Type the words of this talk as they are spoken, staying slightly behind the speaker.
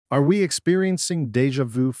Are we experiencing deja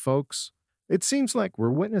vu, folks? It seems like we're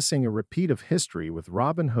witnessing a repeat of history with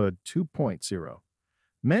Robinhood 2.0.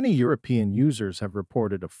 Many European users have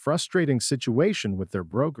reported a frustrating situation with their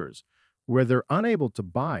brokers where they're unable to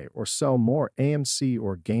buy or sell more AMC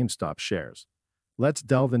or GameStop shares. Let's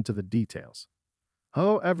delve into the details.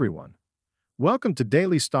 Hello, everyone. Welcome to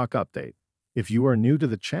Daily Stock Update. If you are new to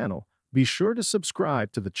the channel, be sure to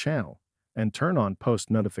subscribe to the channel and turn on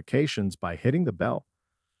post notifications by hitting the bell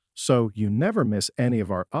so you never miss any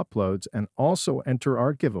of our uploads and also enter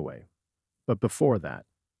our giveaway. But before that,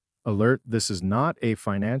 alert, this is not a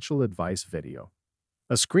financial advice video.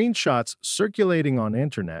 Screenshots circulating on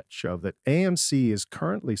internet show that AMC is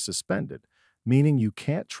currently suspended, meaning you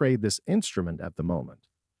can't trade this instrument at the moment.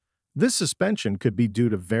 This suspension could be due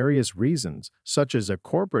to various reasons, such as a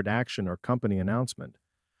corporate action or company announcement.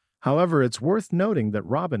 However, it's worth noting that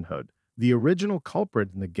Robinhood, the original culprit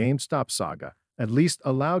in the GameStop saga, at least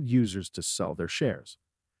allowed users to sell their shares.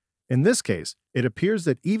 In this case, it appears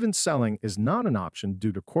that even selling is not an option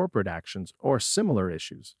due to corporate actions or similar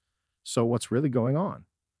issues. So what's really going on?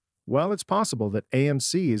 Well, it's possible that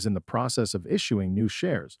AMC is in the process of issuing new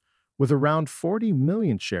shares, with around 40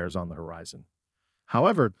 million shares on the horizon.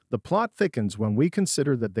 However, the plot thickens when we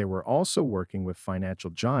consider that they were also working with financial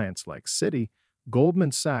giants like Citi,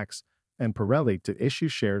 Goldman Sachs, and Pirelli to issue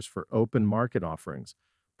shares for open market offerings,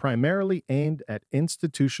 primarily aimed at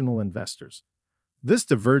institutional investors. This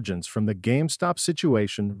divergence from the GameStop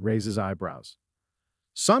situation raises eyebrows.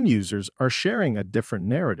 Some users are sharing a different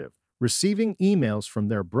narrative, receiving emails from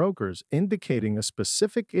their brokers indicating a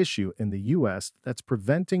specific issue in the US that's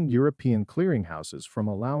preventing European clearinghouses from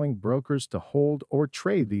allowing brokers to hold or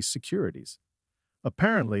trade these securities.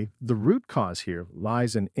 Apparently, the root cause here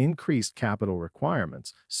lies in increased capital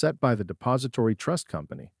requirements set by the depository trust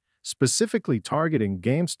company, specifically targeting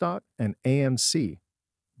GameStop and AMC.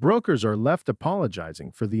 Brokers are left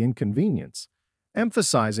apologizing for the inconvenience,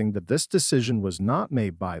 emphasizing that this decision was not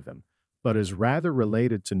made by them, but is rather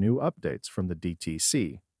related to new updates from the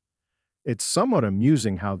DTC. It's somewhat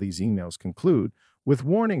amusing how these emails conclude with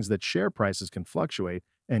warnings that share prices can fluctuate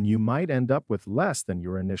and you might end up with less than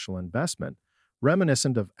your initial investment,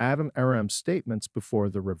 reminiscent of Adam Aram's statements before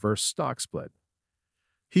the reverse stock split.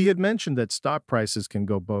 He had mentioned that stock prices can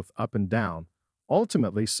go both up and down,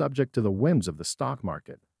 ultimately subject to the whims of the stock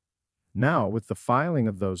market. Now, with the filing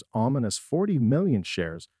of those ominous 40 million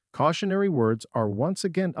shares, cautionary words are once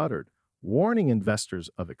again uttered, warning investors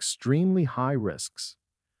of extremely high risks.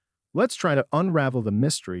 Let's try to unravel the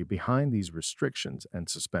mystery behind these restrictions and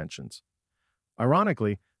suspensions.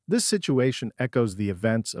 Ironically, this situation echoes the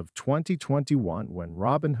events of 2021 when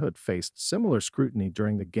Robinhood faced similar scrutiny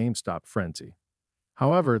during the GameStop frenzy.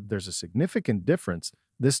 However, there's a significant difference.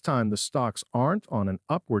 This time the stocks aren't on an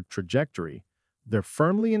upward trajectory, they're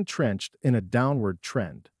firmly entrenched in a downward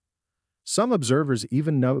trend. Some observers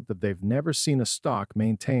even note that they've never seen a stock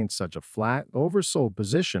maintain such a flat, oversold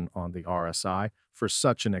position on the RSI for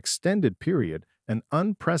such an extended period, an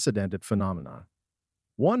unprecedented phenomenon.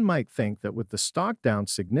 One might think that with the stock down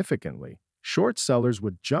significantly, short sellers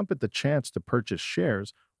would jump at the chance to purchase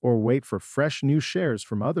shares or wait for fresh new shares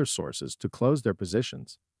from other sources to close their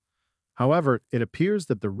positions. However, it appears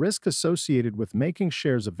that the risk associated with making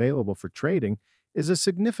shares available for trading is a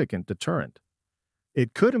significant deterrent.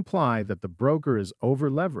 It could imply that the broker is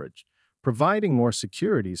over-leveraged, providing more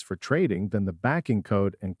securities for trading than the backing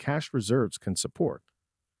code and cash reserves can support.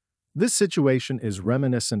 This situation is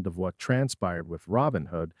reminiscent of what transpired with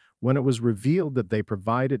Robinhood when it was revealed that they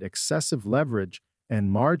provided excessive leverage and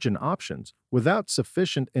margin options without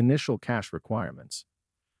sufficient initial cash requirements.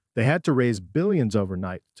 They had to raise billions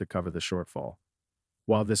overnight to cover the shortfall.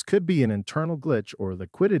 While this could be an internal glitch or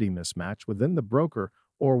liquidity mismatch within the broker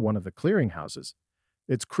or one of the clearinghouses,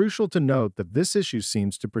 it's crucial to note that this issue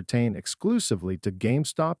seems to pertain exclusively to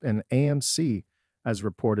GameStop and AMC, as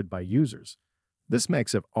reported by users. This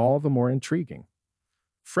makes it all the more intriguing.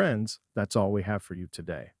 Friends, that's all we have for you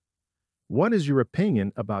today. What is your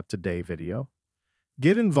opinion about today's video?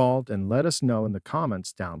 Get involved and let us know in the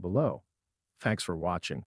comments down below. Thanks for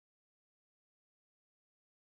watching.